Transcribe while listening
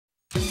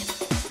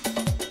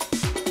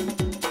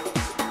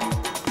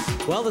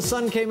Well, the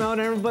sun came out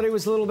and everybody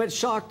was a little bit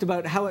shocked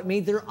about how it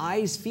made their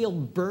eyes feel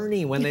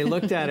burny when they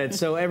looked at it.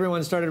 So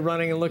everyone started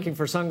running and looking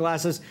for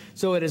sunglasses.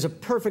 So it is a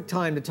perfect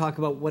time to talk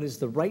about what is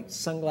the right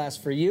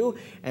sunglass for you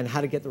and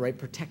how to get the right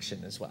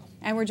protection as well.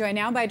 And we're joined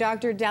now by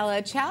Dr.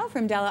 Della Chow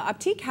from Della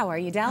Optique. How are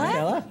you, Della? Hi,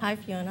 Della. Hi,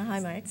 Fiona.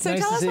 Hi, Mike. So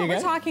tell us what we're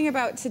talking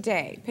about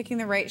today. Picking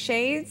the right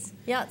shades?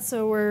 Yeah,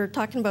 so we're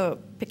talking about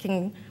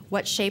picking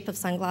what shape of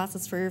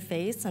sunglasses for your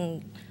face.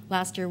 And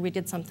last year we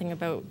did something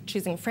about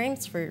choosing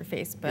frames for your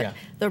face. But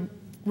the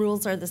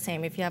rules are the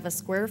same. If you have a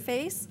square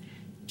face,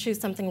 choose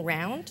something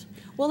round.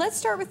 Well, let's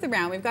start with the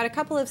round. We've got a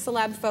couple of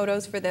celeb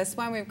photos for this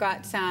one. We've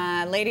got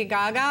Lady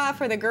Gaga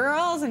for the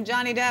girls and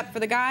Johnny Depp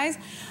for the guys.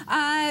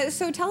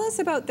 So tell us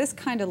about this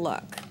kind of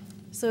look.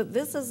 So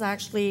this is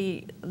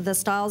actually, the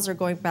styles are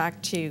going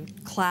back to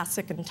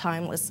classic and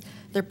timeless.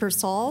 They're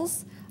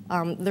Persols.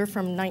 They're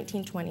from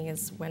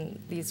 1920s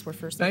when these were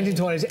first made.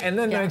 1920s and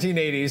then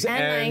 1980s.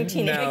 And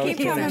 1980s. Now keep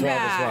coming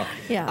back. As well.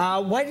 Yeah.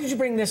 Why did you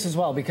bring this as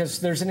well? Because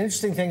there's an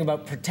interesting thing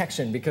about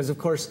protection, because of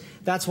course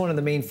that's one of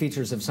the main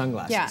features of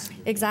sunglasses. Yeah,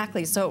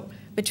 exactly. So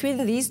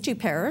between these two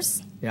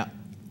pairs,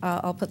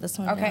 I'll put this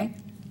one down.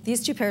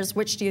 These two pairs,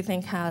 which do you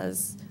think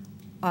has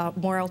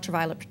more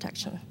ultraviolet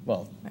protection?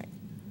 Well,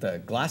 the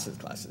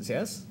glasses,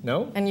 yes?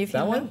 No? And you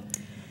that one?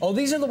 Oh,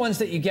 these are the ones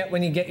that you get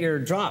when you get your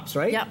drops,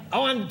 right? Yep.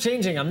 Oh, I'm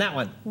changing. I'm that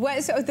one.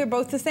 What, so they're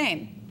both the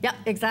same? Yeah,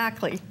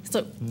 exactly.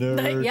 So,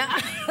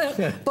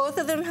 both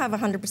of them have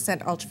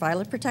 100%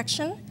 ultraviolet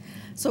protection.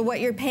 So what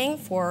you're paying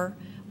for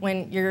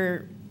when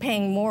you're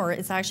paying more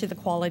is actually the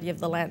quality of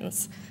the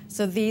lens.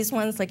 So these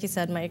ones, like you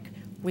said, Mike,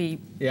 we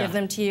give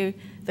them to you.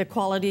 The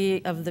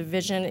quality of the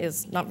vision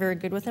is not very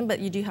good with them,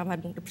 but you do have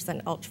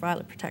 100%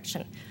 ultraviolet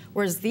protection.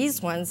 Whereas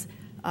these ones,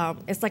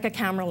 it's like a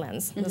camera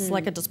lens. It's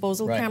like a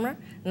disposable camera,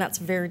 and that's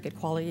very good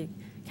quality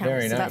camera.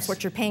 Very so nice. that's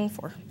what you're paying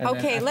for. And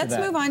okay, let's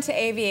move on to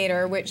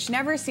Aviator, which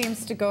never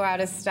seems to go out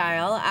of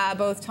style.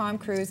 Both Tom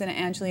Cruise and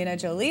Angelina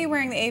Jolie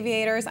wearing the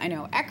Aviators. I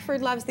know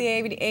Eckford loves the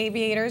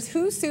Aviators.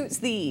 Who suits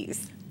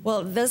these?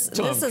 Well, this is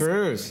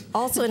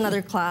also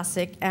another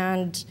classic,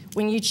 and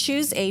when you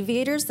choose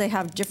Aviators, they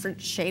have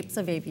different shapes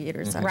of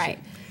Aviators. Actually. Right.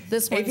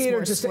 This one's Aviator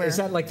more square. Is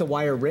that like the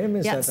wire rim?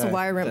 Yeah, it's the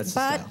wire rim.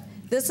 But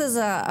this is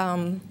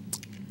a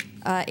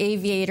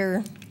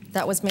Aviator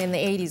that was made in the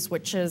 80s,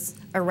 which is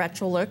a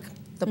retro look,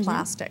 the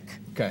plastic.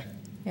 Okay,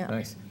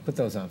 nice. Put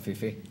those on,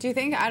 Fifi. Do you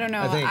think? I don't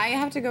know. I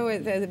have to go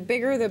with the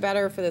bigger the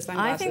better for the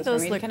sunglasses. I think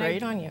those look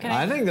great on you.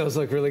 I think those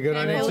look really good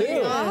on you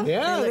too.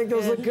 Yeah, I think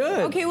those look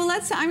good. Okay, well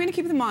I'm going to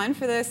keep them on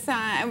for this.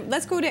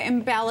 Let's go to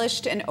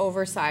embellished and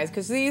oversized,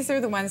 because these are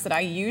the ones that I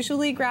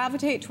usually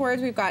gravitate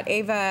towards. We've got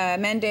Ava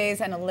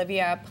Mendes and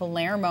Olivia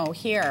Palermo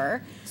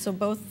here. So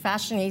both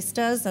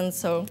fashionistas, and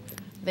so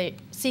they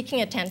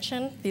seeking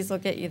attention. These will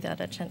get you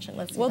that attention.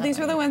 Let's see. Well, these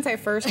were the ones I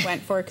first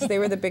went for because they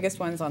were the biggest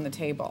ones on the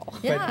table.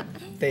 Yeah.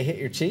 But they hit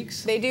your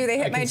cheeks? They do. They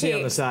hit my cheeks. I can see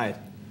on the side.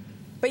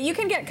 But you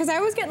can get, because I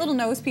always get little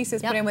nose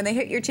pieces put in when they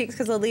hit your cheeks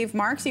because they'll leave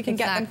marks. You can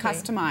get them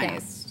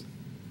customized.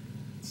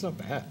 It's not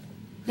bad.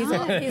 He's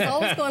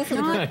always going for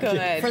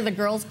the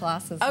girls'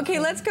 glasses. Okay,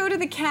 let's go to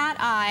the cat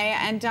eye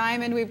and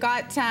diamond. We've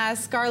got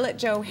Scarlett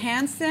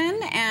Johansson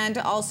and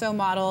also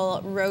model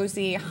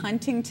Rosie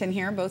Huntington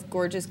here, both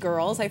gorgeous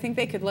girls. I think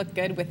they could look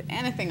good with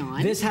anything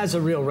on. This has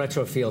a real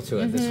retro feel to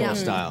it, this whole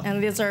style.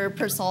 And these are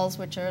Persols,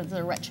 which are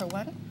the retro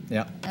one.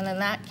 Yeah. And then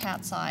that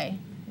cat's eye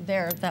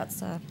there,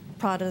 that's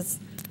Prada's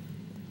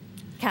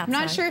cat's eye. I'm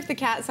not sure if the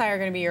cat's eye are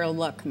going to be your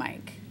look,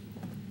 Mike.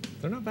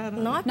 They're not bad.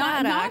 Not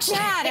bad,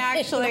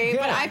 actually.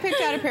 But I picked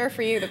out a pair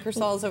for you, the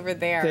Persols over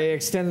there. They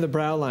extend the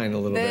brow line a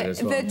little bit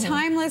as well. The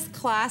timeless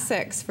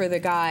classics for the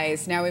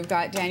guys. Now we've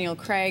got Daniel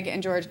Craig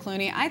and George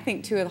Clooney. I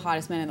think two of the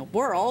hottest men in the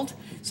world.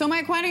 So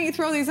Mike, why don't you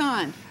throw these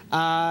on?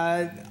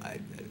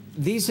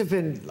 These have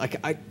been,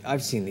 like,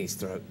 I've seen these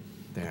throughout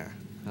there.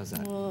 How's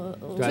that? Well,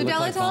 so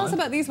Della, tell us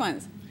about these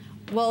ones.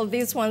 Well,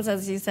 these ones,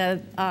 as you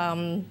said,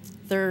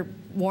 they're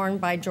worn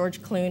by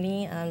George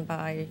Clooney and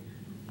by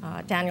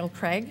Daniel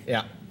Craig.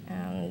 Yeah.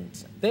 And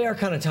they are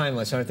kind of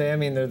timeless, aren't they? I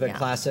mean, they're the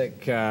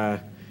classic,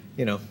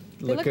 you know,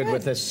 look good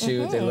with this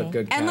suit. They look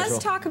good And casual. let's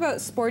talk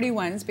about sporty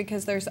ones,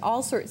 because there's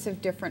all sorts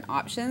of different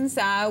options.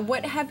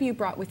 What have you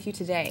brought with you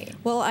today?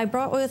 Well, I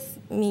brought with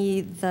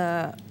me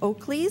the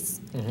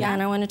Oakleys,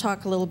 and I want to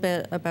talk a little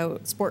bit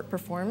about sport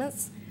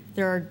performance.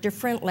 There are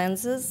different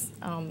lenses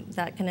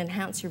that can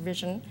enhance your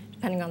vision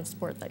depending on the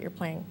sport that you're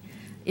playing.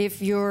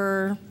 If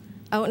you're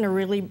out in a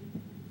really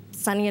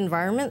sunny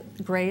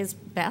environment, gray is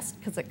best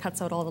because it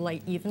cuts out all the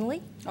light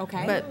evenly.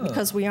 Okay. But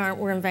because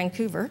we're in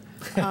Vancouver.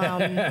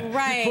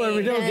 Right. Where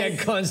we don't get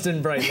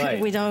constant bright light.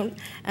 We don't,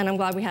 and I'm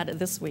glad we had it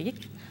this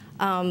week.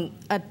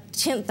 A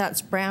tint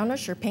that's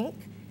brownish or pink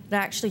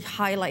that actually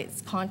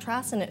highlights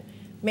contrast, and it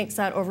makes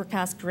that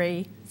overcast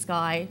gray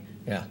sky.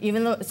 Yeah.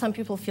 Even though some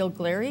people feel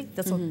glary,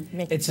 this will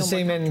make it It's the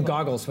same in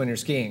goggles when you're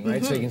skiing,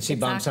 right? So you can see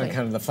bumps on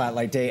kind of the flat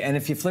light day. And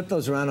if you flip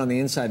those around on the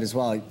inside as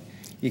well,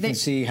 you can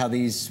see how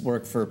these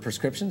work for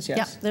prescriptions, yes?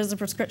 Yeah, there's a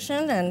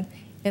prescription, and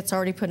It's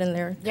already put in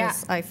there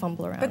because Yeah. I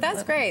fumble around. But that's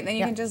with it. great. Then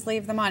you can just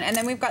leave them on. And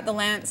then we've got the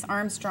Lance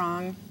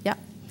Armstrong. Yeah.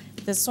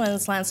 This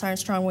one's Lance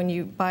Armstrong. When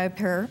you buy a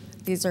pair,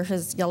 these are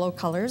his yellow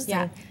colors.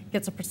 Yeah. And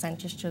gets a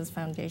percentage to his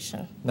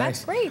foundation.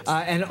 That's great.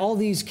 And all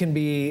these can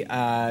be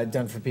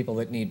done for people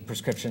that need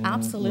prescription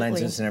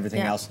lenses and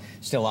everything else.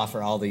 Still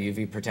offer all the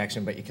UV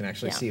protection, but you can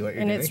actually see what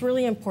you're doing. And it's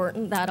really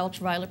important, that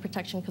ultraviolet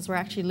protection, because we're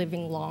actually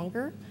living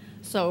longer.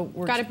 So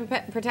we're got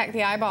to protect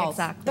the eyeballs.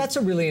 Exactly. That's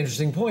a really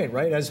interesting point,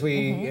 right? As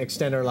we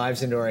extend our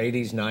lives into our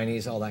 80s,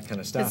 90s, all that kind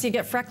of stuff. Because you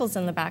get freckles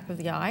in the back of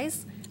the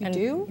eyes. You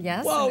do?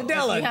 Yes. Whoa, and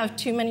Della! if you have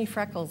too many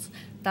freckles,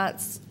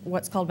 that's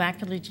what's called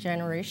macular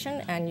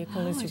degeneration, and you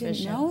can lose your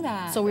vision. I didn't know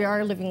that. So we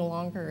are living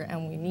longer,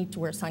 and we need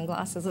to wear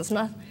sunglasses. It's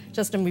not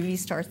just a movie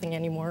star thing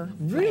anymore.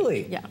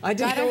 Really? Right? Yeah. I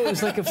didn't know it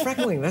was like a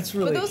freckling. That's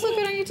really... But those look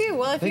good on you too.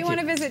 Well, if Thank you want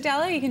you. to visit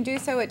Della, you can do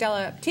so at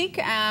Della Optique.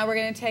 We're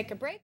going to take a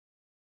break.